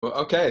Well,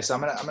 okay, so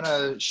I'm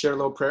gonna share a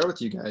little prayer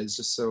with you guys,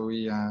 just so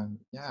we,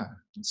 yeah.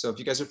 So if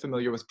you guys are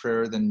familiar with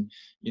prayer, then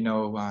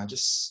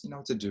just you know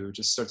what to do.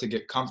 Just start to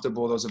get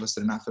comfortable. Those of us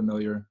that are not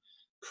familiar,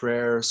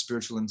 prayer,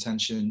 spiritual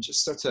intention,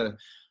 just start to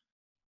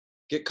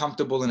get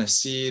comfortable in a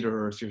seat,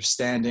 or if you're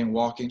standing,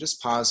 walking,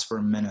 just pause for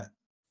a minute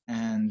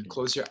and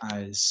close your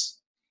eyes.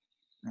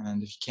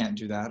 And if you can't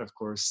do that, of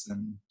course,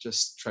 then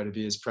just try to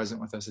be as present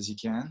with us as you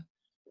can,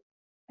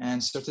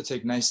 and start to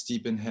take nice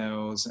deep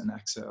inhales and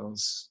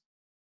exhales.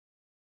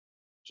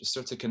 Just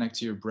start to connect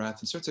to your breath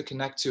and start to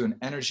connect to an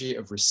energy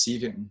of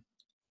receiving.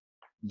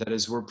 That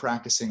is, we're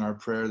practicing our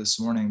prayer this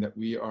morning, that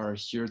we are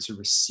here to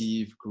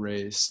receive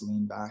grace.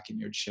 Lean back in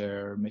your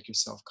chair, make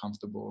yourself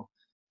comfortable.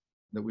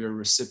 That we are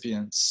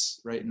recipients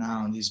right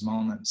now in these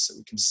moments, that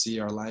we can see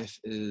our life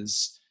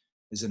is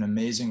an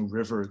amazing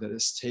river that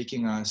is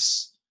taking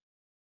us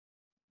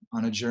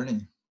on a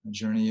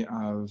journey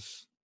of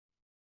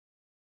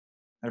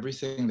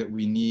everything that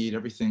we need,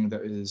 everything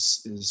that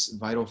is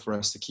vital for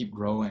us to keep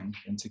growing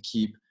and to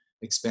keep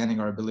expanding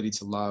our ability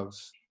to love.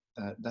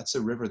 That's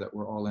a river that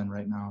we're all in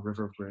right now, a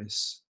river of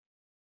grace.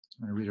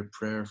 I'm going to read a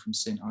prayer from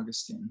St.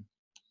 Augustine.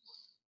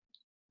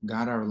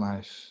 God, our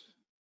life.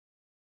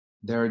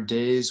 There are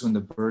days when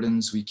the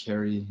burdens we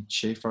carry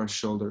chafe our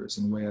shoulders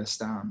and weigh us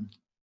down,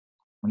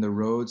 when the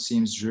road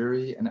seems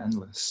dreary and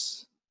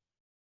endless,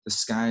 the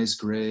skies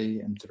gray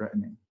and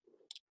threatening,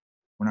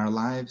 when our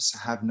lives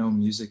have no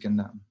music in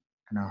them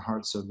and our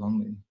hearts are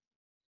lonely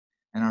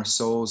and our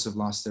souls have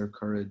lost their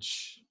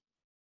courage.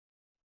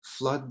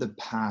 Flood the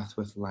path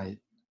with light.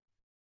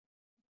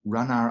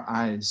 Run our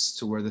eyes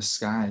to where the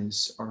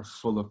skies are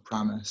full of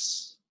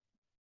promise.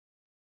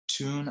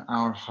 Tune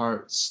our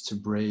hearts to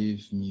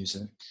brave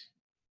music.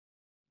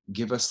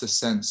 Give us the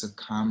sense of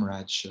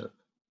comradeship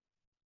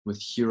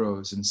with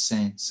heroes and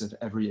saints of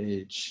every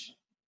age.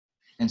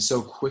 And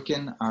so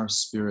quicken our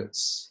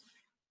spirits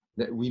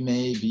that we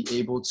may be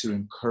able to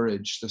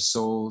encourage the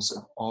souls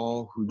of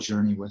all who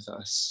journey with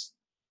us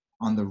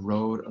on the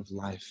road of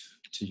life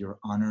to your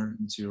honor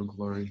and to your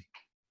glory.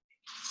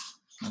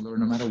 My Lord,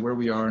 no matter where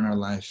we are in our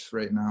life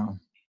right now,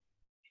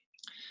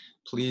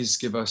 please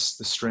give us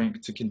the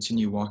strength to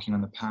continue walking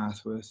on the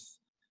path with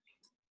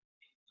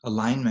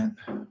alignment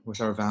with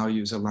our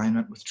values,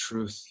 alignment with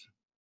truth,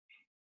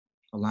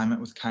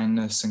 alignment with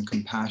kindness and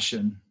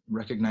compassion,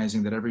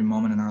 recognizing that every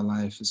moment in our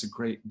life is a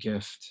great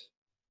gift,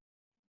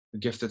 a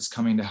gift that's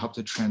coming to help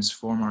to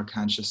transform our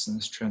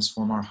consciousness,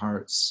 transform our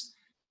hearts,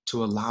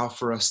 to allow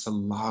for us to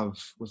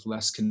love with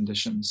less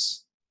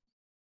conditions,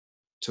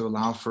 to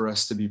allow for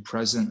us to be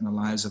present in the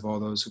lives of all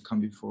those who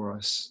come before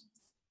us.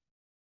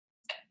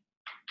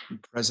 Be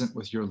present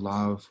with your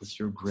love, with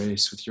your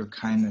grace, with your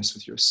kindness,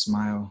 with your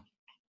smile.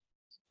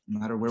 No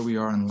matter where we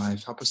are in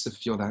life, help us to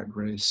feel that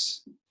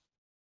grace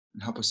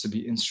and help us to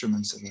be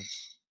instruments of it.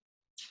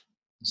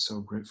 I'm so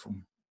grateful.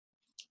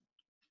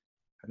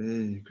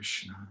 Hare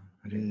Krishna,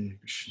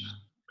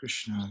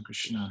 Krishna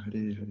Krishna,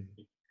 Hare Hare,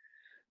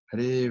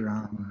 Hare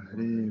Rama,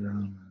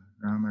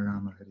 Rama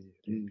Rama, Hare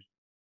Hare.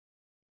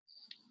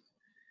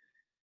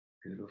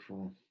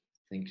 Beautiful.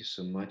 Thank you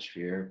so much,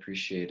 Vera.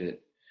 Appreciate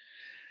it.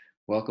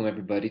 Welcome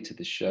everybody to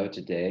the show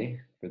today.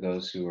 For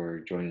those who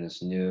are joining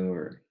us new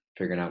or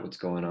figuring out what's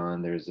going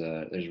on, there's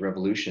a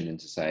revolution in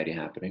society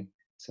happening.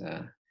 It's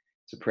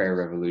a prayer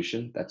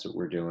revolution. That's what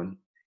we're doing,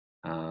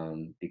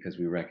 because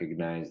we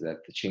recognize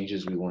that the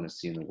changes we want to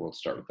see in the world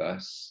start with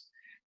us,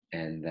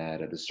 and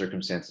that the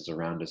circumstances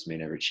around us may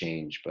never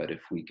change, but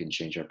if we can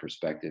change our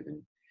perspective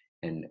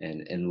and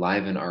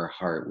enliven our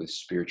heart with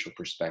spiritual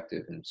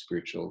perspective and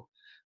spiritual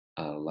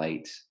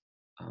light,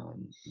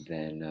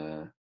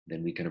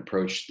 then we can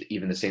approach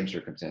even the same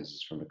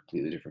circumstances from a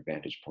completely different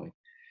vantage point.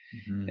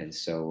 Mm-hmm. And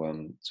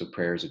so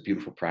prayer is a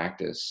beautiful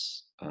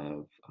practice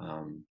of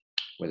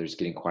whether it's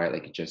getting quiet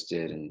like you just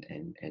did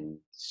and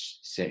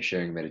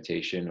sharing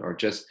meditation, or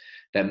just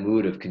that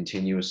mood of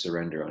continuous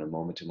surrender on a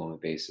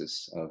moment-to-moment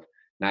basis of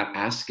not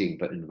asking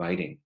but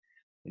inviting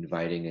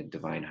a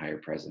divine higher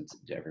presence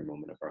into every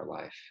moment of our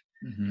life.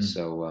 Mm-hmm.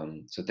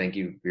 So thank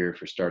you, Vera,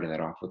 for starting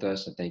that off with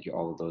us, and thank you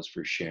all of those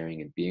for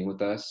sharing and being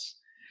with us.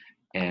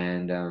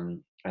 And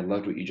I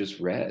loved what you just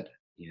read.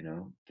 You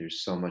know,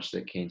 there's so much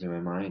that came to my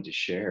mind to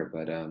share,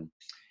 but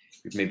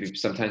maybe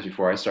sometimes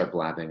before I start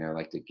blabbing, I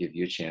like to give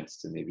you a chance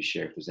to maybe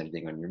share if there's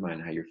anything on your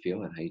mind, how you're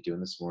feeling, how you doing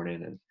this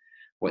morning, and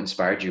what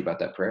inspired you about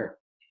that prayer.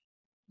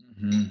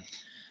 Mm-hmm.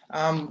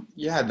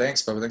 Yeah,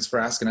 thanks, Bubba. Thanks for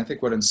asking. I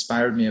think what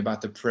inspired me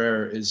about the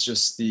prayer is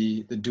just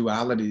the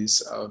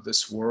dualities of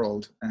this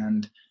world,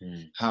 and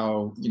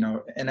how,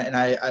 and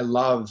I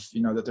love,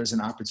 that there's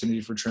an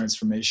opportunity for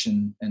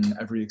transformation in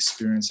every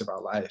experience of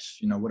our life.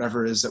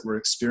 Whatever it is that we're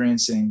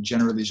experiencing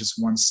generally is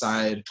just one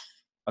side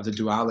of the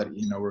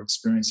duality. We're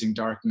experiencing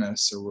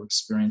darkness, or we're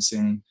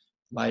experiencing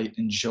light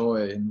and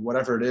joy, and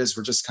whatever it is,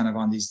 we're just kind of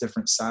on these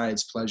different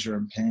sides, pleasure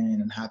and pain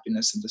and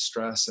happiness and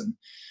distress. And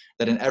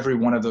that in every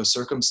one of those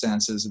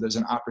circumstances, there's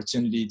an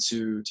opportunity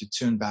to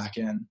tune back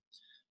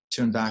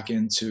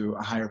into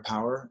a higher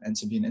power and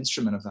to be an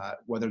instrument of that,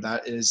 whether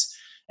that is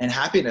in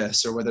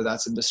happiness or whether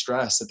that's in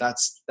distress,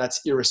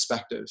 that's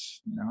irrespective,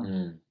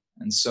 Mm.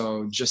 And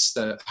so just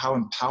how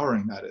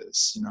empowering that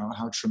is,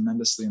 how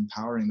tremendously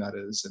empowering that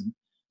is,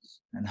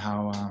 and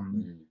how,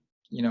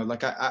 Mm.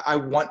 like I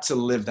want to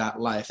live that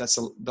life. That's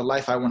the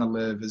life I want to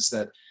live, is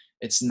that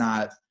it's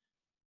not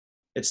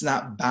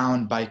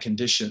bound by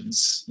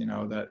conditions,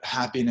 that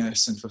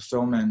happiness and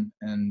fulfillment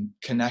and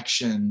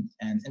connection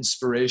and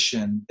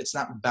inspiration, it's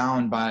not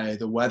bound by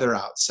the weather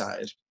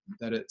outside,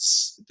 that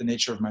it's the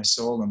nature of my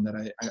soul, and that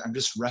I'm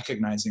just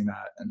recognizing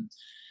that and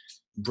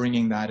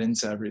bringing that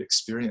into every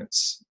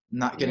experience,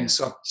 not getting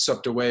Yeah.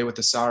 swept away with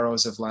the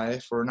sorrows of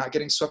life, or not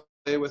getting swept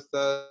away with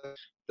the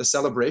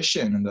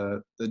celebration and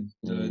the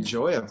Mm.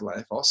 joy of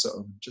life.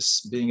 Also,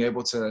 just being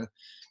able to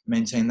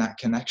maintain that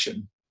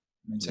connection,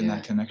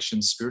 Yeah.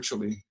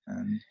 spiritually,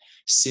 and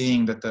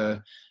seeing that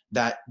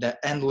that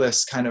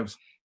endless kind of,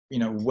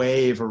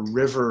 wave or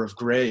river of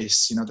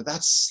grace,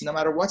 that's no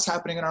matter what's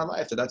happening in our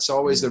life, that's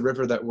always Mm. the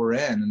river that we're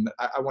in. And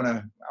I want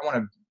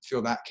to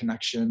feel that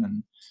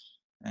connection,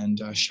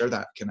 and share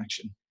that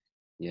connection.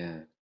 Yeah.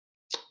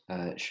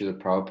 Srila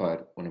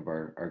Prabhupada, one of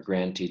our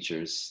grand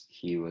teachers,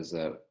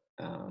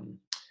 um,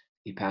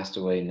 he passed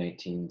away in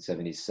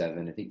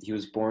 1977. I think he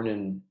was born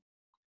in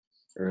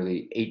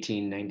early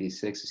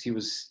 1896.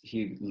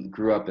 He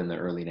grew up in the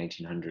early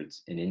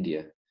 1900s in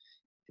India,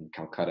 in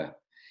Calcutta,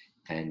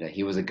 and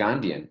he was a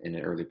Gandhian in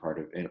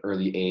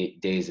early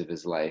days of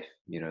his life.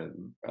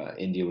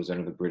 India was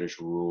under the British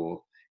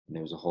rule, and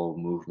there was a whole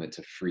movement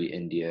to free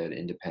India and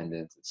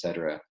independence,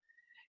 etc.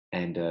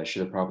 And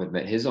Srila Prabhupada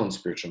met his own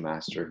spiritual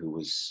master, who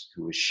was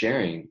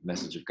sharing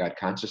message of God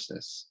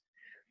consciousness.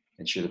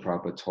 And Srila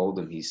Prabhupada told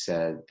him, he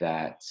said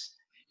that,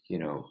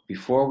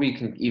 before we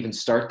can even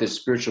start this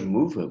spiritual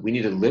movement, we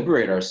need to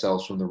liberate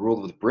ourselves from the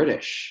rule of the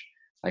British.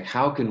 Like,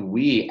 how can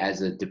we,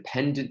 as a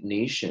dependent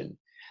nation,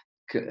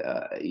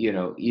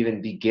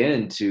 even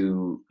begin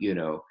to,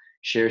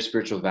 share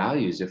spiritual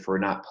values if we're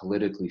not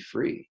politically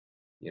free,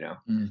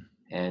 Mm.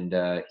 And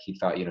he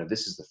thought,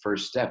 this is the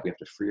first step. We have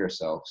to free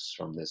ourselves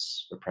from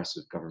this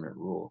oppressive government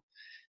rule.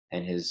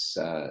 And his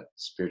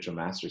spiritual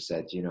master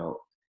said,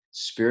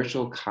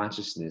 spiritual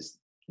consciousness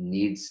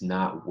needs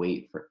not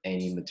wait for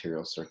any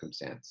material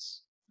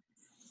circumstance.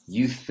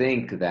 You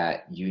think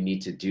that you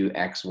need to do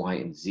X, Y,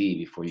 and Z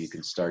before you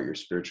can start your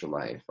spiritual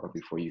life, or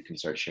before you can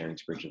start sharing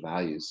spiritual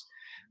values.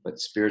 But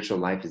spiritual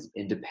life is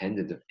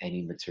independent of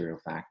any material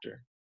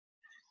factor.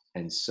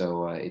 And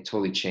so it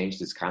totally changed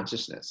his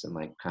consciousness, and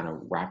like kind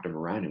of wrapped him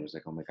around. It was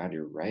like, oh my God,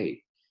 you're right.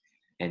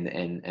 And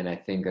I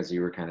think, as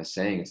you were kind of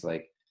saying, it's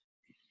like,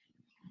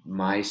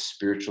 my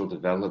spiritual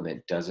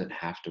development doesn't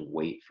have to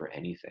wait for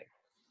anything.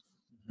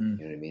 Mm.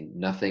 You know what I mean?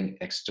 Nothing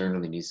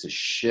externally needs to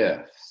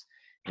shift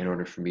in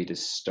order for me to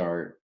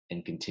start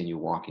and continue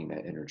walking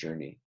that inner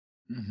journey.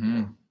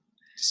 Mm-hmm.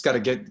 Just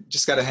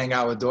got to hang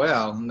out with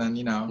Doyle, and then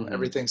Mm-hmm.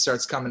 everything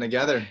starts coming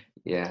together.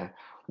 Yeah.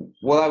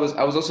 Well, I was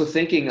also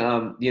thinking,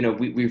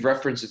 we've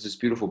referenced this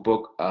beautiful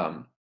book,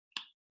 Buru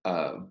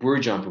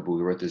Jampabu.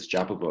 We wrote this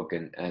Japa book,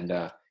 and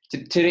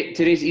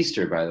today's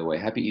Easter, by the way.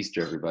 Happy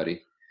Easter,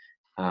 everybody.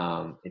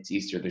 It's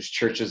Easter. There's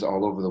churches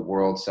all over the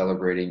world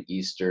celebrating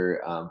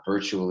Easter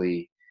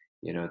virtually.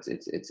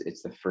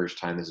 It's the first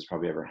time this has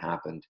probably ever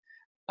happened.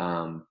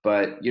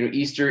 But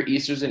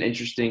Easter's an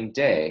interesting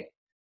day,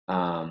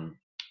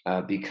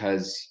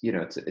 because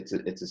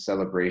it's a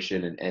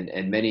celebration,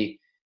 and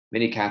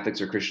many Catholics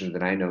or Christians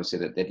that I know say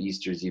that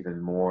Easter is even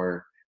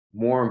more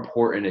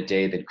important a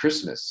day than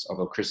Christmas,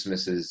 although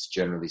Christmas is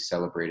generally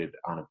celebrated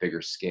on a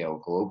bigger scale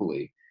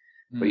globally.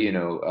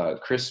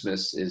 But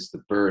Christmas is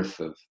the birth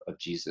of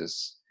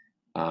Jesus,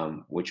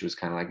 which was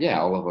kind of like,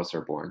 yeah, all of us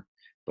are born.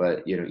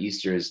 But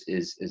Easter is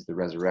the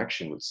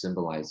resurrection, which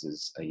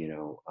symbolizes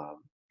the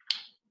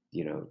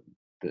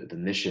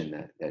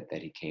mission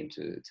that he came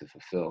to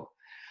fulfill.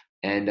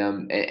 And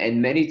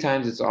many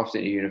times, it's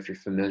often, if you're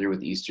familiar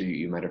with Easter,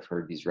 you might have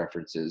heard these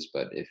references.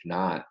 But if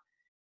not,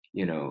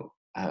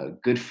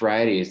 Good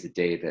Friday is the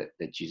day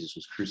that Jesus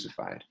was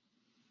crucified.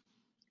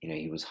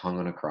 He was hung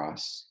on a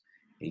cross,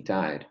 he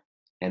died,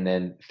 and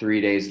then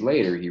 3 days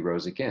later he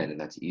rose again, and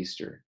that's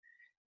Easter.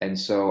 And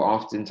so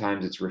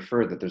oftentimes it's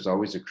referred that there's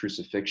always a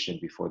crucifixion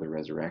before the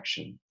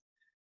resurrection,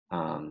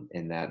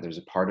 and that there's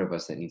a part of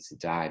us that needs to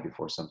die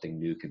before something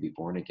new can be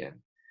born again.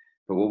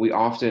 But what we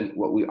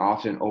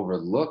often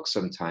overlook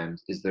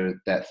sometimes is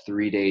that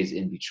 3 days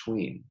in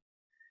between,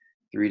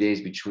 3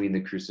 days between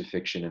the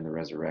crucifixion and the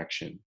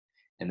resurrection,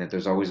 and that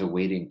there's always a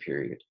waiting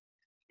period.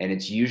 And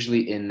it's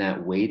usually in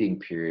that waiting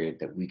period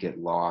that we get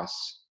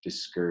lost,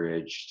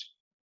 discouraged,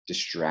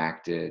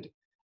 distracted,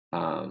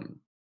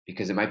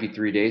 because it might be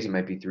 3 days, it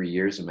might be 3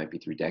 years, it might be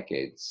 3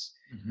 decades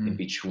in Mm-hmm.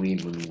 between,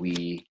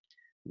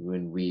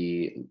 when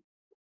we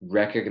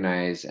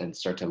recognize and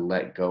start to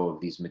let go of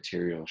these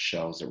material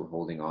shells that we're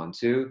holding on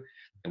to,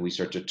 and we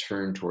start to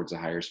turn towards a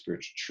higher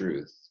spiritual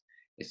truth.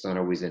 It's not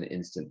always an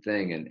instant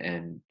thing.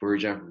 And Buru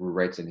Jampabu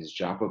writes in his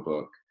Japa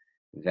book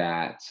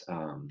that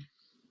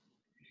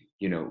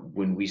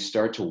when we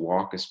start to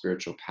walk a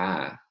spiritual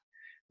path,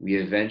 we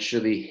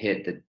eventually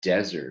hit the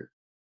desert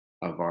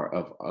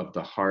of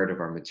the heart of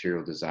our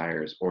material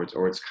desires, or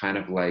it's kind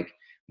of like,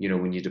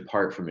 when you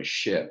depart from a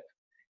ship,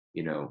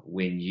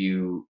 when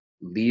you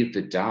leave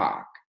the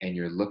dock and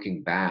you're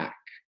looking back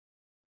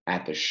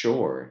at the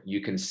shore,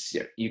 you can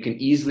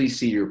easily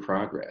see your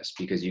progress,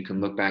 because you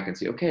can look back and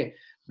see, okay,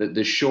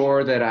 the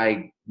shore that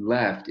I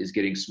left is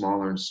getting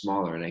smaller and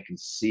smaller, and I can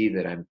see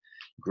that I'm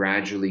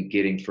gradually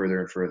getting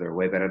further and further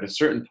away. But at a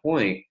certain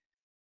point,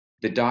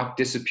 the dock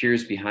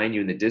disappears behind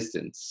you in the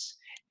distance,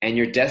 and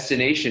your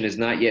destination is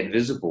not yet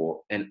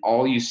visible, and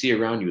all you see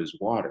around you is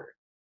water.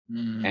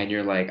 And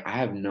you're like,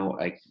 I'm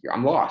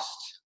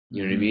lost.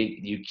 You know what I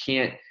mean?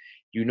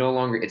 You no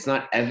longer, it's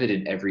not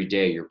evident every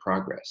day, your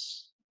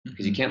progress,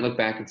 because you can't look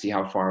back and see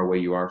how far away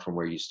you are from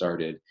where you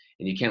started,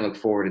 and you can't look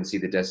forward and see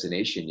the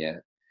destination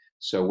yet.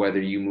 So whether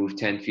you move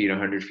 10 feet,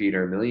 100 feet,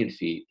 or a million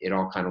feet, it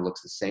all kind of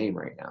looks the same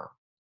right now.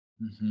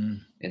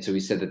 And so we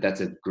said that that's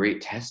a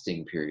great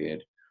testing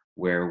period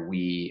where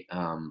we,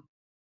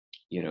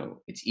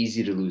 it's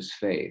easy to lose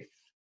faith.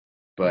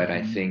 But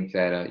I think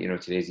that,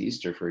 today's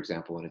Easter, for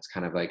example, and it's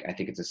kind of like, I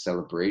think it's a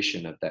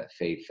celebration of that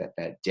faith,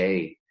 that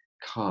day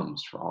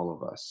comes for all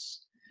of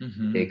us.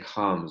 The day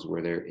comes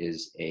where there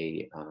is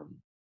a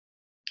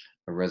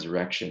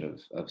resurrection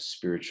of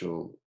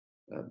spiritual,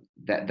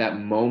 that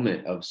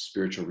moment of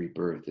spiritual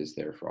rebirth is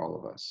there for all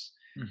of us.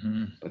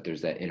 But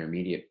there's that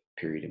intermediate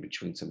period in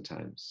between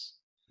sometimes.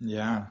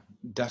 Yeah,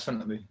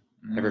 definitely.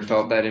 Ever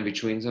felt that in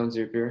between zone,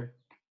 Zafir?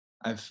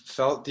 I've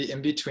felt the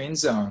in-between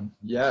zone.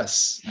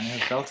 Yes, I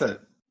have felt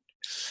it.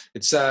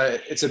 It's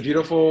a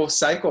beautiful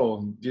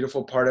cycle,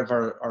 beautiful part of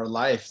our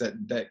life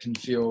that can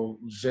feel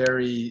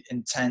very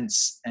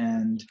intense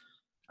and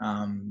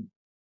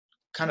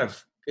kind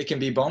of, it can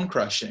be bone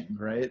crushing,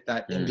 right?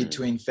 That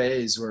in-between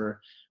phase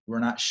where we're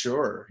not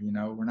sure,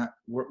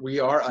 we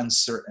are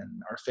uncertain.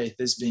 Our faith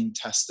is being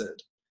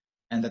tested,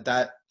 and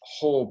that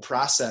whole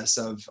process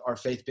of our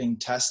faith being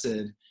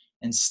tested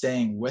and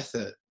staying with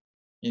it,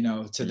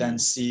 to then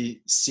see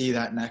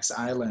that next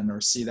island,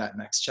 or see that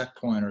next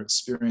checkpoint, or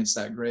experience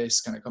that grace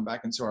kind of come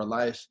back into our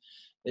life,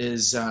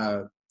 is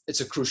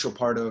it's a crucial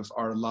part of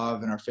our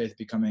love and our faith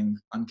becoming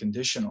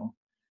unconditional.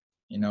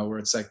 Where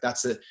it's like,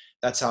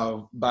 that's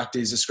how Bhakti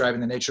is describing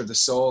the nature of the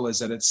soul, is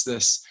that it's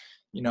this,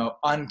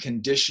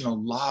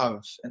 unconditional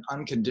love and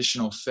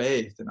unconditional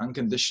faith and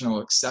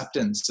unconditional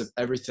acceptance of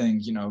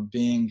everything,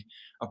 being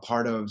a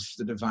part of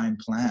the divine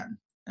plan.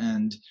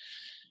 And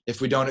if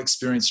we don't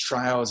experience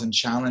trials and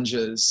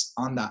challenges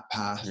on that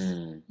path,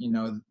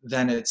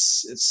 then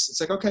it's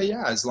like, okay,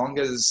 yeah, as long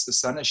as the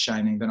sun is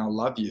shining, then I'll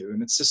love you.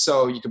 And it's just,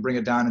 so you can bring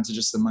it down into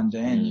just the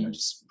mundane,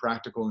 just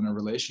practical in a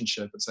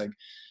relationship. It's like,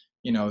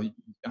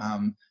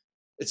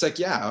 it's like,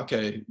 yeah,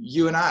 okay,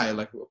 you and I,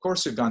 like, of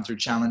course we've gone through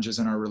challenges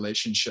in our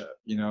relationship,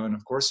 and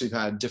of course we've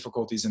had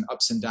difficulties and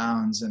ups and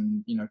downs,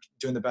 and,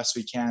 doing the best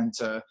we can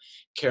to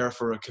care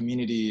for a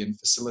community and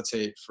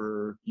facilitate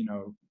for,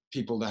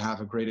 people to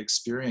have a great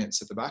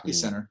experience at the Bhakti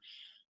Center.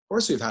 Of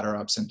course we've had our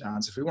ups and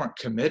downs. If we weren't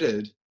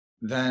committed,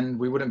 then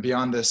we wouldn't be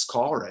on this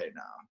call right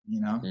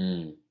now,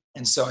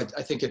 And so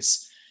I think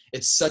it's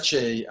such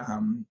a,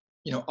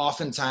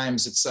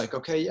 oftentimes it's like,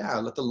 okay, yeah,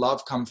 let the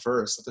love come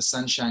first, let the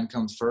sunshine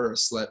come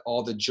first, let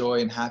all the joy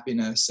and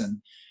happiness, and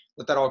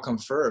let that all come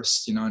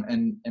first,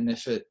 and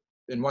if it,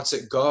 and once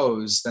it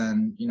goes,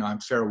 then,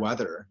 I'm fair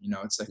weather,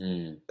 it's like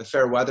the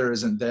fair weather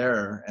isn't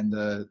there, and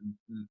the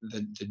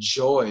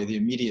joy, the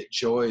immediate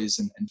joys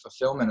and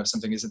fulfillment of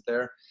something isn't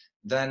there,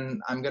 then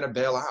I'm going to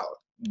bail out,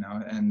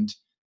 and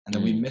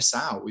then we miss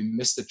out. We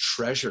miss the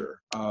treasure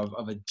of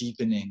a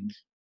deepening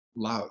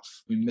love.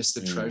 We miss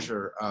the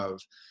treasure of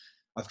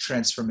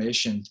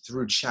transformation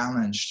through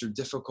challenge, through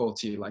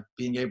difficulty, like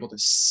being able to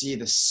see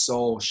the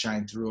soul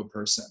shine through a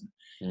person,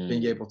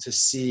 being able to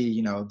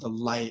see, the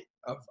light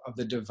of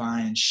the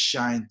divine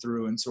shine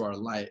through into our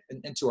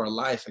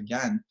life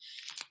again,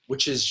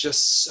 which is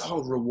just so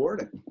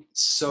rewarding,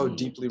 so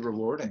deeply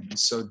rewarding, and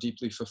so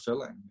deeply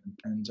fulfilling,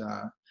 and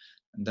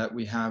that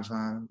we have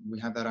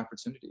that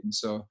opportunity. And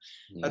so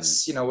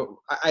that's,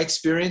 I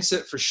experience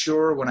it for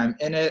sure. When I'm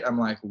in it, I'm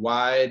like,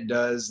 why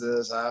does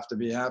this have to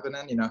be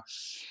happening?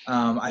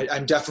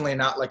 I'm definitely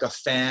not like a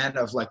fan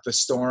of like the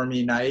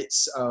stormy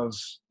nights of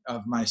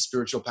my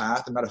spiritual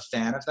path. I'm not a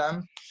fan of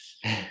them.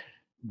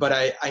 But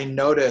I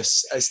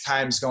notice as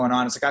time's going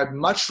on, it's like, I'd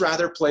much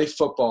rather play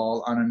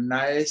football on a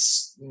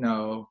nice,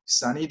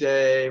 sunny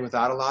day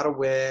without a lot of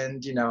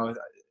wind.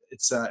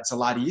 It's a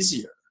lot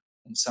easier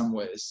in some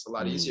ways. It's a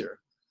lot easier.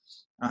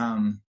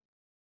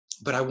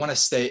 But I want to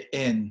stay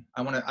in.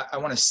 I want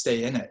to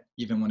stay in it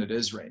even when it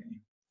is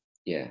raining.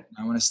 Yeah.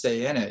 I want to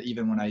stay in it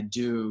even when I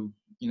do,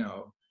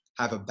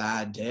 have a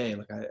bad day.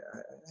 Like I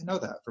know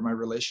that for my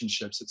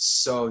relationships,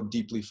 it's so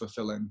deeply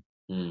fulfilling.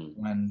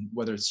 When,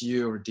 whether it's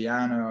you or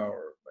Diana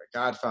or my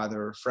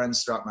godfather or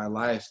friends throughout my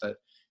life, that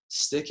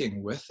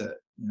sticking with it,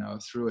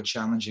 through a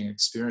challenging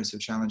experience, a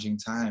challenging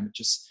time,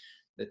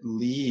 it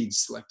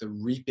leads like the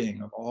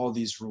reaping of all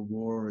these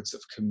rewards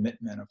of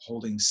commitment, of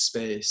holding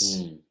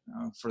space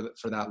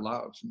for that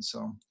love. And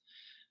so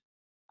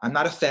I'm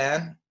not a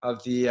fan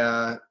of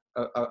the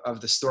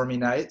of the stormy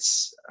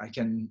nights. I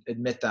can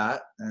admit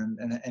that,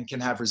 and can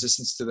have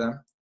resistance to them.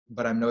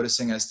 But I'm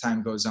noticing as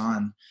time goes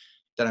on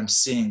that I'm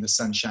seeing the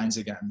sun shines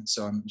again.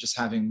 So I'm just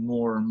having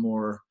more and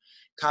more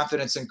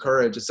confidence and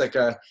courage. It's like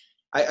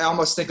I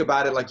almost think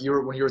about it like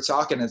when you were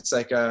talking, it's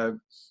like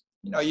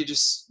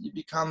you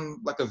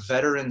become like a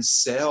veteran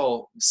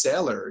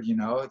sailor,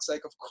 it's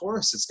like, of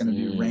course it's going to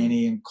be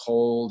rainy and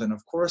cold. And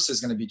of course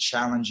there's going to be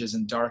challenges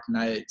and dark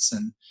nights,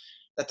 and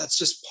that's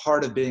just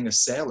part of being a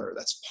sailor.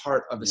 That's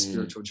part of a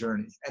spiritual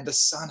journey. And the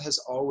sun has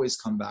always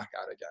come back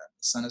out again.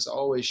 The sun has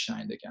always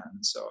shined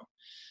again. So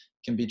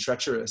it can be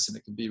treacherous and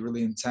it can be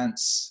really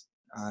intense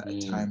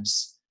at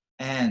times.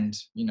 And,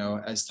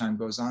 as time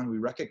goes on, we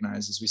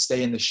recognize as we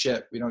stay in the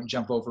ship, we don't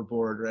jump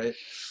overboard, right?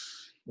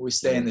 When we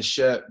stay in the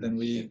ship, then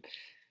we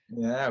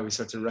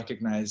start to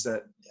recognize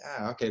that,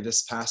 okay,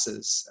 this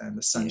passes and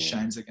the sun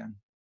shines again.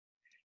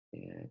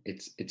 Yeah,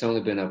 it's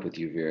only been up with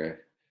you, Vera.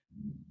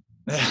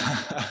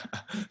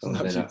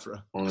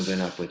 Only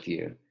been up with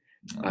you.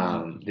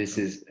 This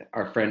is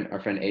our friend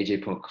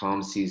AJ Point.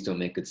 Calm seas don't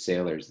make good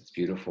sailors. It's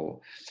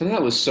beautiful. Something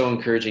that was so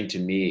encouraging to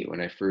me when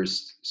I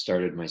first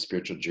started my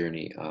spiritual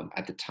journey.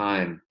 At the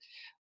time,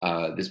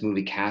 this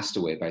movie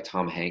Castaway by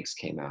Tom Hanks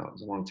came out. It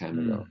was a long time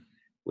ago.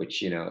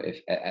 Which,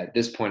 if at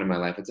this point in my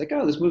life, it's like,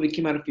 oh, this movie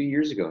came out a few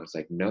years ago. And it's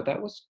like, no,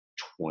 that was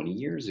 20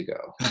 years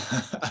ago.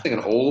 It's like an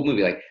old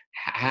movie. Like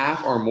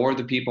half or more of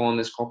the people on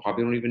this call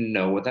probably don't even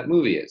know what that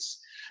movie is.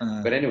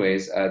 But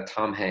anyways,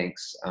 Tom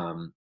Hanks,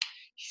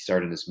 he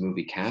starred in this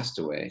movie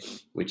Castaway,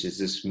 which is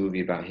this movie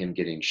about him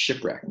getting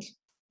shipwrecked.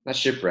 Not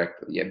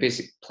shipwrecked, but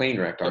basically plane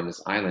wrecked on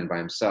this island by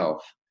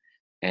himself.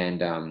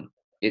 And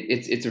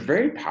it's a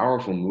very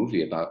powerful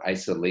movie about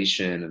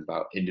isolation,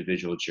 about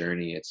individual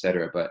journey,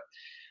 etc. But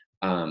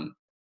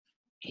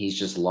he's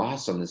just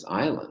lost on this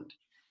island.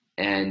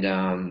 And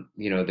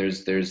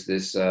there's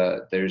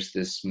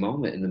this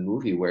moment in the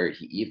movie where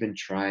he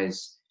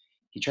tries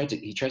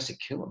to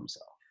kill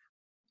himself.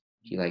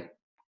 He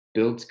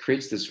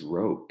creates this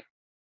rope,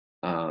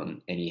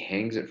 and he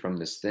hangs it from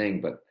this thing,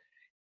 but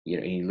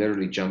he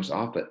literally jumps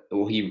off. But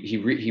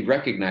he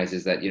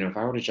recognizes that if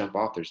I were to jump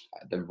off,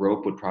 the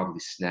rope would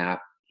probably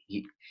snap.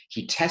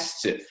 He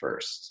tests it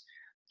first.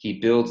 He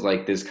builds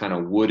like this kind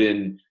of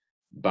wooden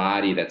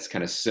body that's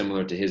kind of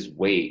similar to his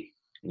weight,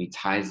 and he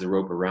ties the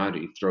rope around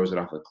it. He throws it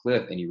off a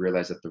cliff, and he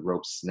realizes that the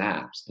rope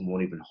snaps and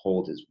won't even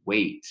hold his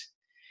weight,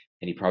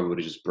 and he probably would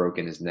have just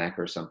broken his neck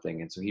or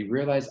something. And so he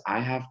realized,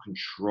 I have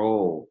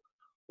control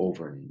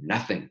over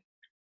nothing.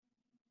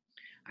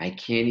 I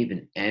can't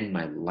even end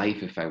my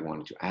life if I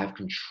wanted to. I have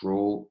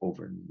control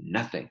over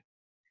nothing.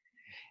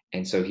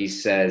 And so he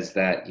says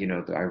that,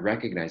 I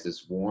recognize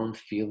this warm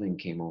feeling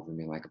came over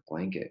me like a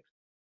blanket,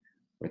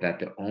 or that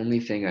the only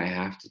thing I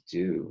have to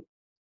do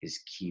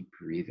is keep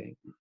breathing,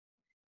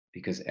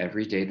 because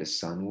every day the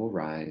sun will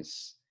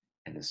rise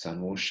and the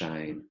sun will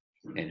shine,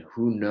 and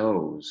who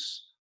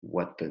knows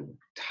what the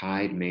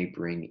tide may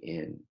bring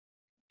in.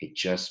 It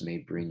just may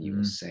bring you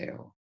a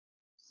sail.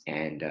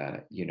 And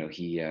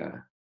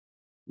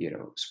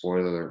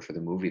spoiler alert for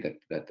the movie, that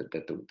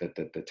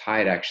the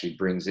tide actually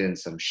brings in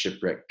some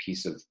shipwrecked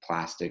piece of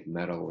plastic,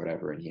 metal, or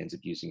whatever, and he ends up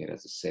using it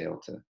as a sail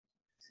to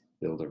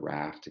build a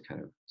raft to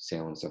kind of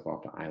sail himself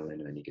off the island,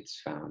 and then he gets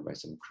found by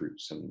some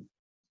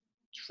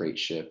freight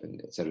ship,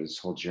 and et cetera, this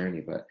whole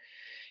journey. But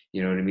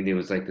you know what I mean? It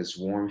was like this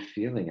warm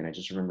feeling, and I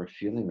just remember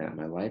feeling that in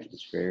my life at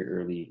this very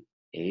early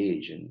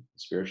age and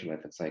spiritual life.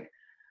 It's like,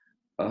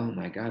 oh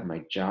my God,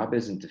 my job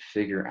isn't to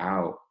figure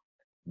out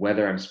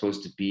whether I'm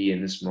supposed to be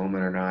in this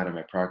moment or not, and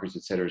my progress,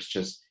 et cetera. It's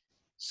just,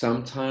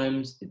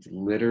 sometimes it's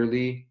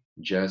literally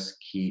just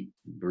keep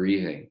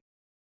breathing,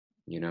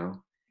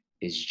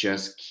 is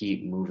just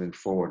keep moving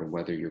forward. And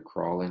whether you're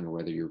crawling or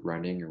whether you're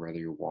running or whether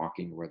you're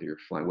walking or whether you're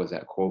flying, was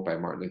that quote by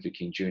Martin Luther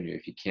King Jr.?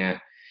 If you can't,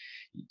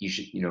 you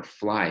should,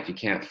 fly. If you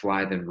can't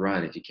fly, then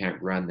run. If you can't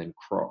run, then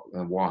crawl,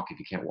 walk. If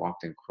you can't walk,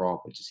 then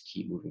crawl, but just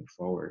keep moving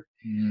forward.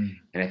 And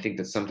I think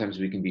that sometimes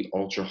we can be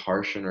ultra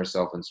harsh on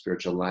ourselves in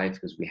spiritual life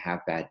because we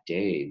have bad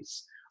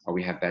days, or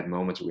we have bad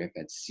moments, or we have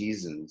bad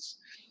seasons.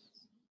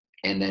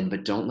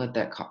 But don't let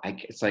that,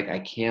 it's like, I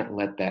can't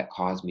let that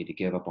cause me to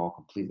give up all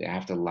completely. I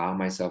have to allow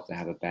myself to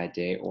have a bad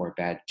day, or a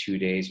bad 2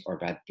 days, or a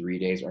bad 3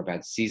 days, or a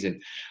bad season,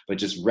 but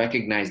just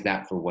recognize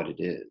that for what it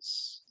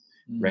is.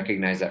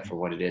 Recognize that for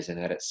what it is. And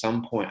that at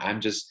some point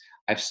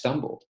I've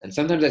stumbled, and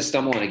sometimes I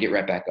stumble and I get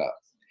right back up.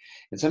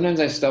 And sometimes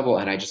I stumble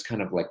and I just kind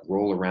of like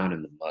roll around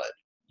in the mud,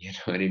 you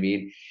know what I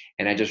mean?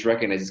 And I just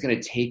recognize it's going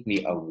to take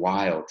me a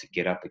while to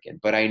get up again,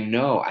 but I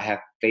know I have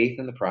faith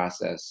in the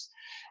process.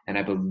 And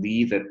I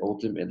believe that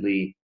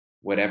ultimately,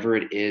 whatever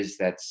it is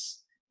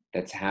that's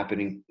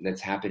happening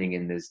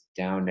in this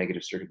down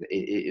negative circuit,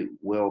 it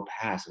will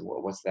pass. And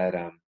what's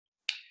that?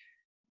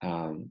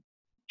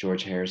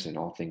 George Harrison,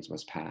 all things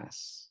must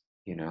pass,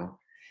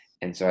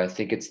 And so I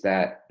think it's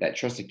that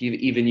trust, that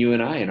even you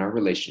and I in our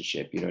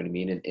relationship, you know what I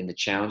mean? And the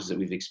challenges that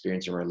we've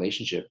experienced in our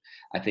relationship,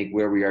 I think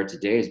where we are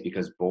today is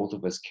because both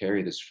of us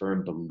carry this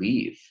firm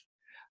belief.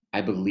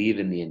 I believe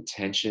in the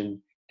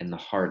intention and the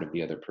heart of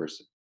the other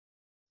person.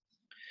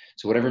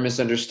 So whatever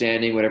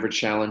misunderstanding, whatever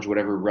challenge,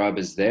 whatever rub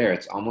is there,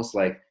 it's almost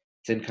like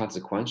it's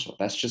inconsequential.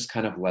 That's just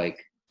kind of like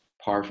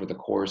par for the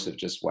course of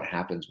just what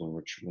happens when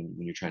when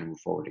you're trying to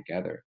move forward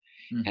together.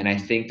 And I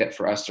Mm-hmm. think that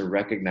for us to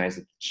recognize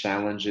that the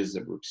challenges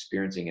that we're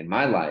experiencing in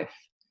my life,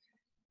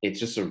 it's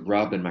just a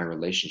rub in my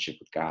relationship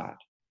with God.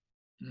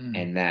 Mm.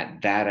 And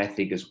that I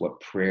think is what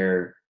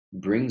prayer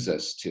brings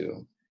us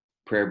to.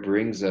 Prayer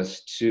brings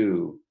us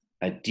to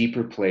a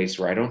deeper place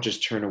where I don't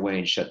just turn away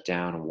and shut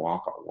down and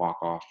walk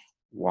off,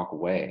 walk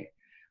away,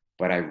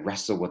 but I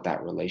wrestle with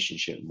that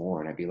relationship more.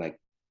 And I'd be like,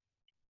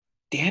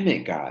 damn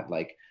it, God,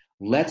 like,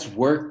 let's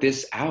work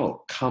this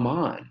out. Come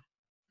on.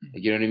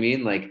 You know what I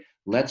mean? Like,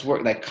 let's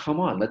work, like, come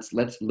on, let's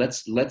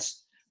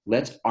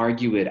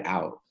argue it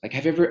out. Like,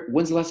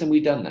 when's the last time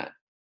we've done that?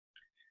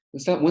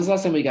 When's the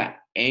last time we got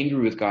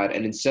angry with God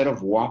and instead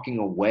of walking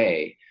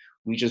away,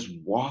 we just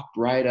walked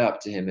right up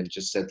to him and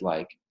just said,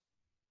 like,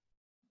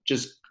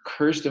 just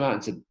cursed him out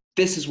and said,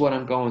 this is what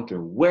I'm going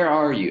through. Where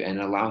are you? And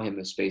allow him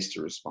a space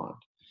to respond.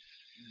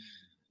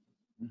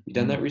 You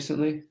done that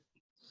recently?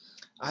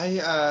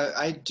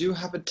 I do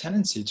have a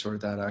tendency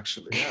toward that,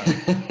 actually.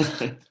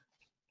 Yeah.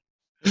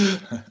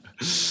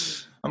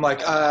 I'm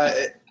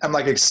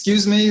like,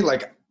 excuse me,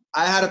 like,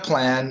 I had a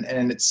plan,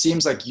 and it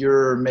seems like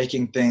you're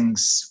making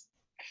things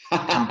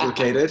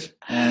complicated.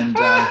 And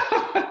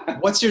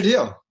what's your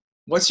deal?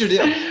 What's your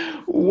deal?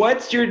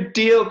 What's your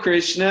deal,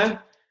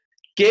 Krishna?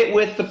 Get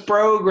with the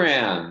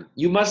program.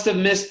 You must have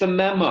missed the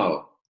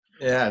memo.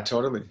 Yeah,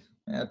 totally.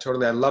 Yeah,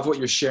 totally. I love what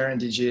you're sharing,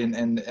 DG,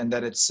 and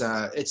that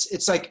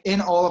it's like in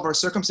all of our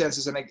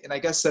circumstances, and I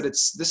guess that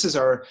this is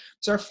our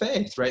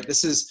faith, right?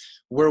 This is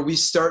where we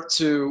start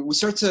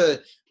to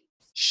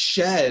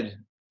shed,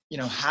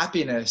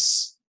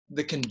 happiness,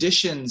 the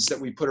conditions that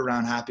we put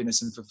around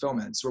happiness and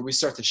fulfillment. It's where we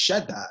start to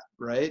shed that,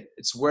 right?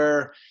 It's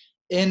where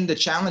in the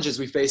challenges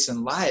we face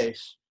in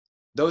life,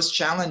 those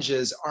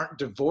challenges aren't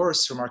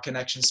divorced from our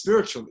connection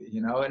spiritually,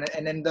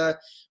 and in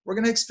we're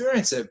going to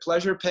experience it,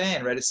 pleasure,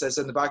 pain, right? It says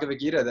in the Bhagavad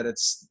Gita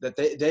that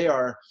they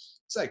are,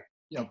 it's like,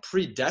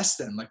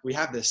 predestined. Like, we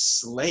have this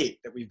slate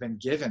that we've been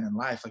given in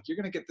life. Like, you're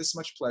going to get this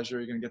much pleasure,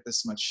 you're going to get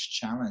this much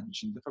challenge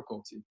and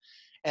difficulty.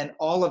 And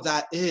all of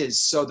that is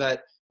so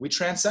that we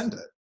transcend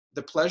it.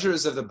 The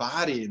pleasures of the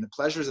body and the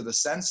pleasures of the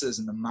senses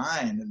and the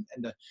mind and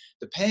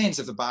the pains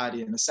of the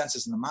body and the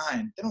senses and the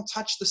mind, they don't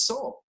touch the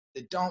soul.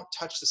 They don't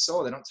touch the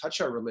soul. They don't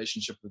touch our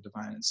relationship with the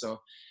divine. And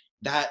so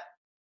that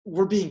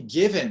we're being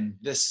given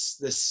this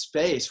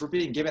space.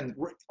 We're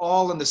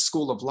all in the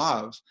school of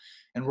love,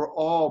 and we're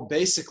all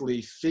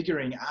basically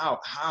figuring out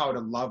how to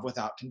love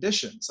without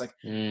conditions. Like,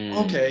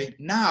 okay,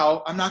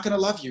 now I'm not going to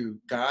love you,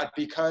 God,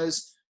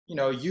 because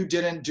you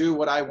didn't do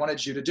what I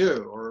wanted you to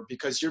do, or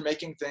because you're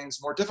making things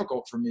more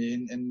difficult for me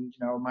in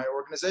my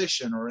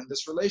organization or in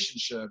this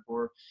relationship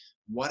or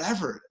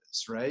whatever it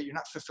is, right? You're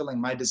not fulfilling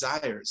my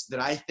desires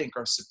that I think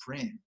are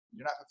supreme.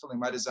 You're not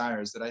fulfilling my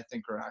desires that I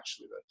think are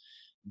actually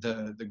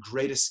the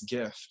greatest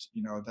gift,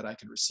 that I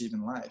could receive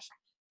in life.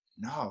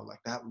 No, like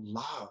that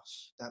love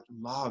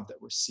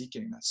that we're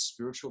seeking, that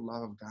spiritual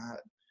love of God,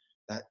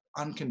 that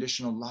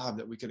unconditional love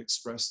that we could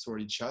express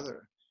toward each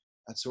other.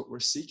 That's what we're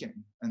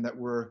seeking. And that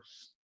we're,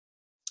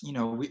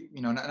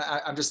 and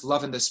I'm just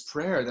loving this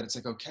prayer that it's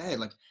like, okay,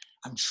 like,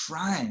 I'm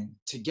trying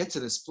to get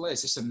to this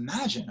place. Just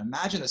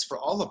imagine this for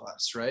all of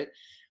us, right?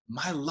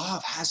 My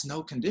love has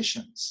no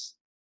conditions.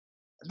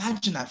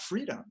 Imagine that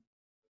freedom.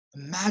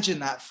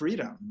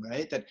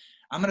 Right? That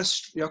I'm going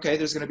to, okay,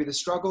 there's going to be the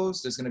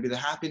struggles, there's going to be the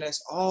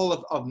happiness, all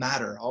of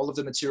matter, all of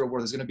the material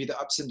world, there's going to be the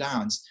ups and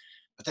downs,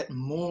 but that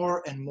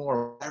more and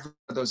more, whatever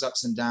those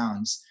ups and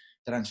downs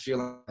that I'm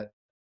feeling, that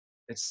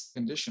it's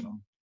conditional.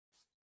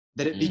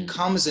 That it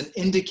becomes an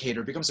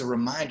indicator, becomes a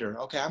reminder.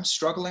 Okay, I'm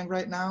struggling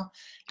right now.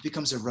 It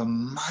becomes a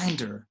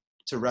reminder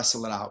to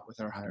wrestle it out with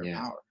our higher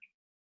power.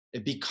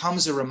 It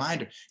becomes a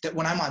reminder that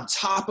when I'm on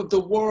top of the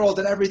world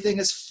and everything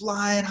is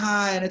flying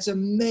high and it's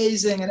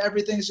amazing and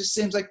everything just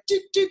seems like do,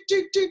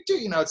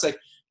 it's like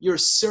you're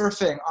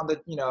surfing on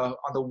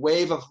the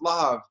wave of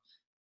love.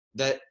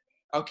 That,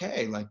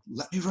 okay, like,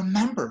 let me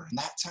remember in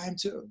that time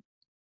too.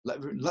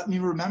 Let me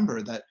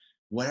remember that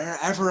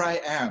wherever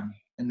I am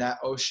in that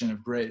ocean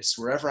of grace,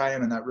 wherever I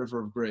am in that river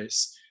of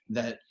grace,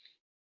 that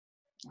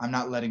I'm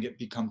not letting it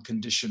become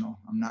conditional.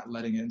 I'm not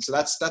letting it. And so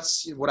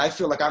that's what I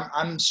feel like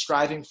I'm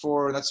striving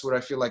for. That's what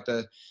I feel like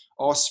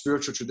all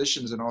spiritual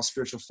traditions and all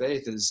spiritual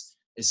faith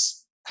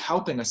is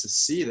helping us to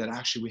see, that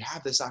actually we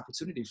have this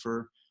opportunity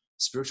for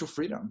spiritual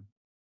freedom.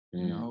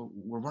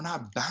 Where we're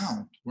not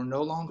bound. We're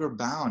no longer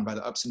bound by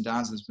the ups and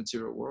downs of this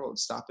material world,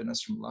 stopping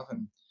us from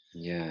loving.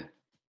 Yeah.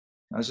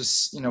 I was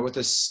just, with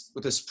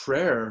this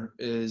prayer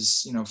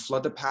is,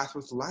 flood the path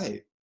with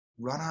light,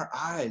 run our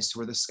eyes to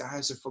where the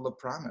skies are full of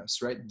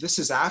promise, right? This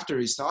is after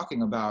he's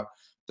talking about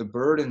the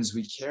burdens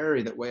we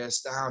carry that weigh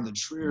us down, the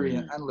dreary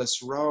and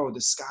endless road,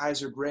 the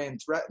skies are gray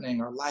and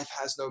threatening, our life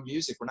has no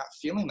music. We're not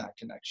feeling that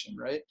connection,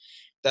 right?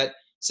 That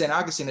St.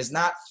 Augustine is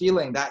not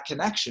feeling that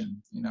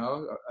connection,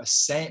 a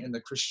saint in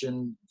the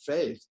Christian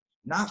faith,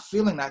 not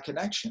feeling that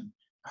connection.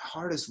 My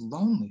heart is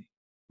lonely.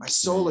 My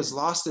soul has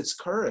lost its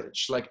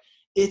courage. Like,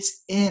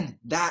 It's in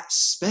that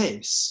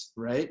space,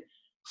 right?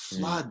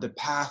 Flood the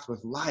path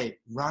with light,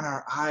 run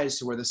our eyes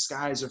to where the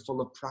skies are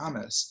full of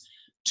promise,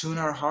 tune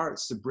our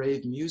hearts to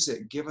brave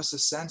music, give us a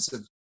sense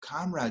of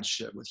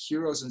comradeship with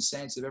heroes and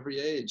saints of every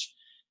age.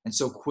 And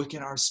so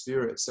quicken our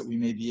spirits that we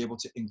may be able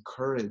to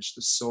encourage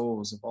the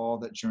souls of all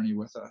that journey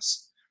with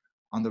us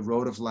on the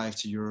road of life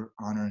to your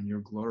honor and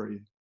your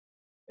glory.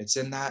 It's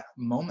in that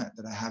moment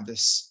that I have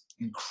this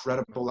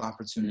incredible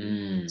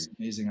opportunity, this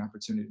amazing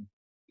opportunity.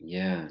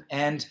 Yeah.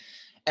 And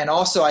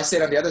also I say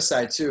it on the other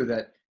side too,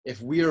 that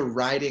if we are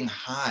riding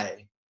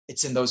high,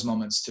 it's in those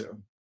moments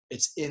too.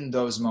 It's in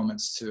those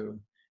moments too.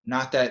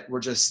 Not that we're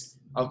just,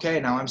 okay,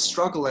 now I'm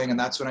struggling and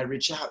that's when I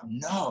reach out.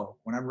 No,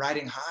 when I'm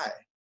riding high,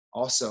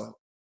 also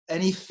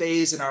any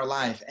phase in our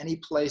life, any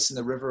place in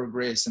the river of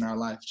grace in our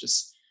life,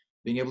 just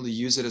being able to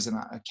use it as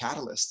a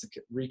catalyst to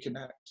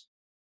reconnect.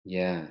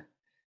 Yeah,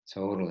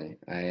 totally.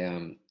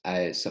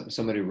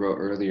 Somebody wrote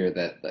earlier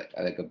that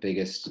like a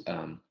biggest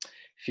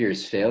fear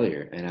is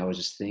failure, and I was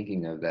just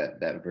thinking of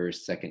that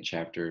verse, second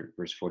chapter,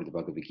 verse 40 of the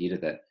Bhagavad Gita,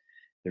 that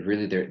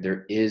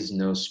there is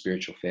no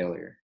spiritual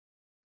failure.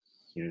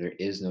 There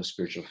is no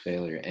spiritual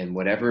failure, and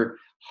whatever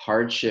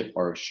hardship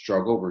or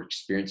struggle we're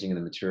experiencing in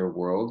the material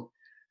world,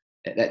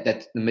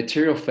 that the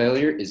material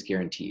failure is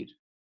guaranteed.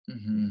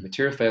 Mm-hmm.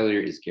 Material failure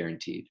is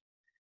guaranteed.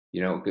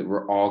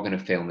 We're all going to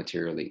fail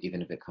materially,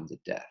 even if it comes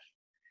at death.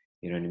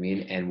 You know what I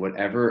mean? And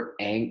whatever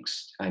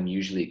angst I'm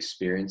usually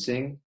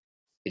experiencing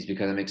is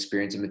because I'm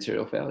experiencing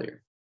material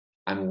failure.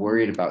 I'm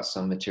worried about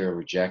some material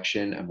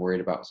rejection. I'm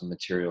worried about some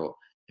material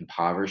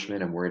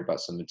impoverishment. I'm worried about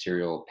some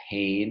material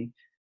pain,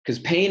 because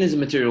pain is a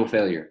material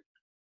failure.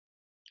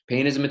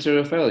 Pain is a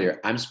material failure.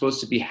 I'm supposed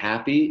to be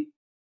happy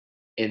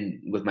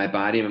with my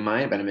body and my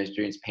mind, but I'm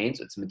experiencing pain,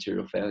 so it's a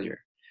material failure.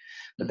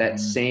 But that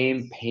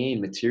same pain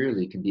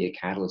materially can be a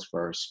catalyst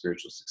for our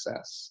spiritual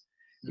success,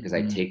 because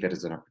I take that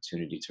as an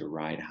opportunity to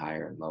ride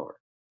higher and lower,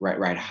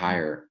 ride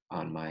higher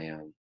on my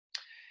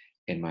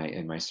in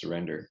my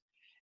surrender.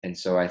 And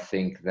so I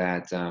think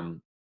that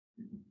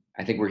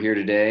we're here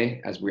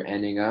today as we're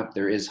ending up.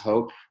 There is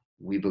hope.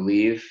 We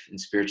believe in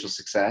spiritual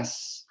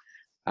success.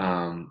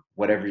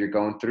 Whatever you're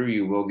going through,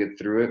 you will get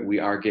through it. We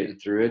are getting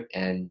through it,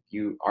 and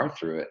you are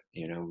through it.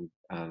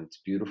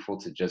 It's beautiful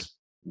to just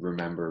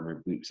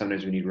remember.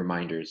 Sometimes we need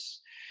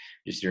reminders,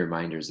 just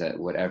reminders that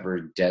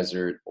whatever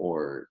desert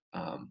or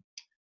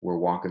we're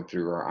walking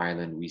through, our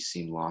island we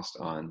seem lost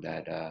on,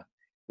 that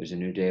there's a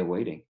new day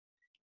awaiting.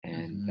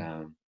 And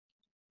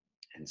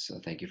and so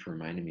thank you for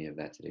reminding me of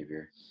that today,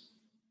 Veer.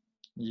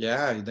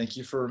 Yeah, thank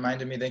you for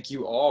reminding me. Thank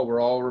you all.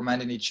 We're all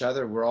reminding each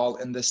other. We're all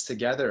in this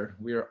together.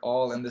 We are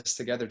all in this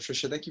together.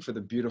 Trisha, thank you for the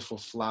beautiful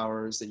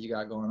flowers that you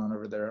got going on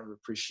over there. I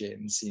appreciate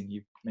and seeing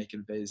you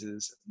making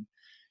vases,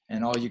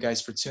 and all you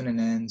guys for tuning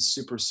in.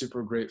 Super,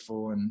 super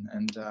grateful.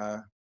 And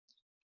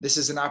this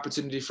is an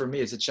opportunity for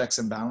me. It's a checks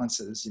and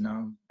balances,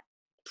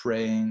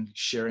 praying,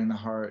 sharing the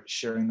heart,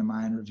 sharing the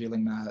mind,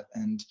 revealing that.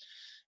 And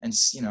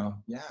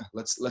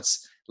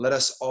let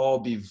us all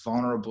be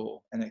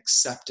vulnerable and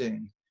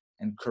accepting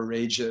and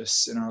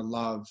courageous in our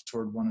love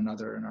toward one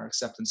another and our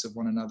acceptance of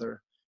one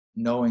another,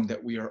 knowing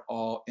that we are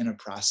all in a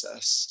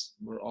process.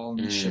 We're all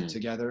in the ship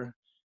together.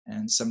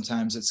 And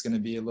sometimes it's going to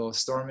be a little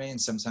stormy, and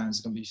sometimes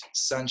it's going to be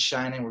sun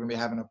shining. We're going to be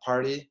having a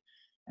party,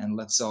 and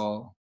let's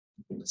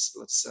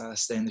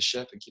stay in the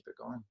ship and keep it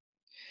going.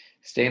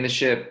 Stay in the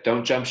ship.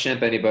 Don't jump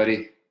ship,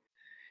 anybody.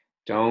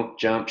 Don't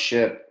jump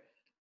ship.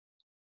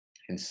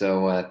 And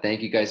so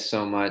thank you guys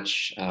so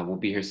much. We'll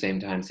be here same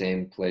time,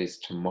 same place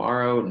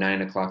tomorrow,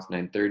 9 o'clock to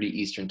 9:30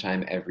 Eastern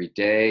time every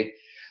day.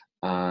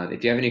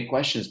 If you have any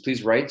questions,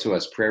 please write to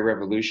us,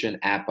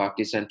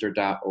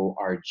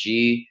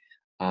 prayerrevolution@bhakticenter.org.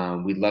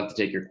 We'd love to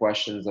take your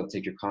questions, love to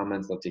take your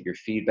comments, love to take your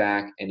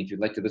feedback. And if you'd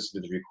like to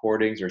listen to the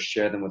recordings or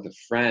share them with a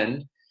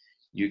friend,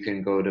 you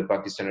can go to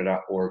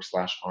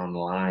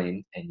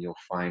bhakticenter.org/online, and you'll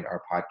find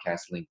our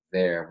podcast link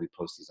there. We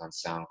post these on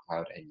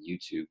SoundCloud and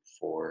YouTube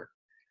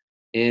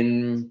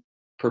in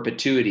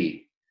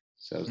perpetuity.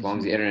 So as long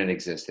as the internet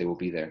exists, they will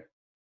be there.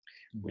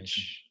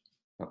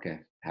 Okay.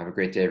 Have a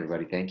great day,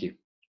 everybody. Thank you.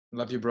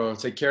 Love you, bro.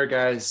 Take care,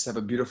 guys. Have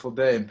a beautiful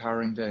day,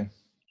 empowering day.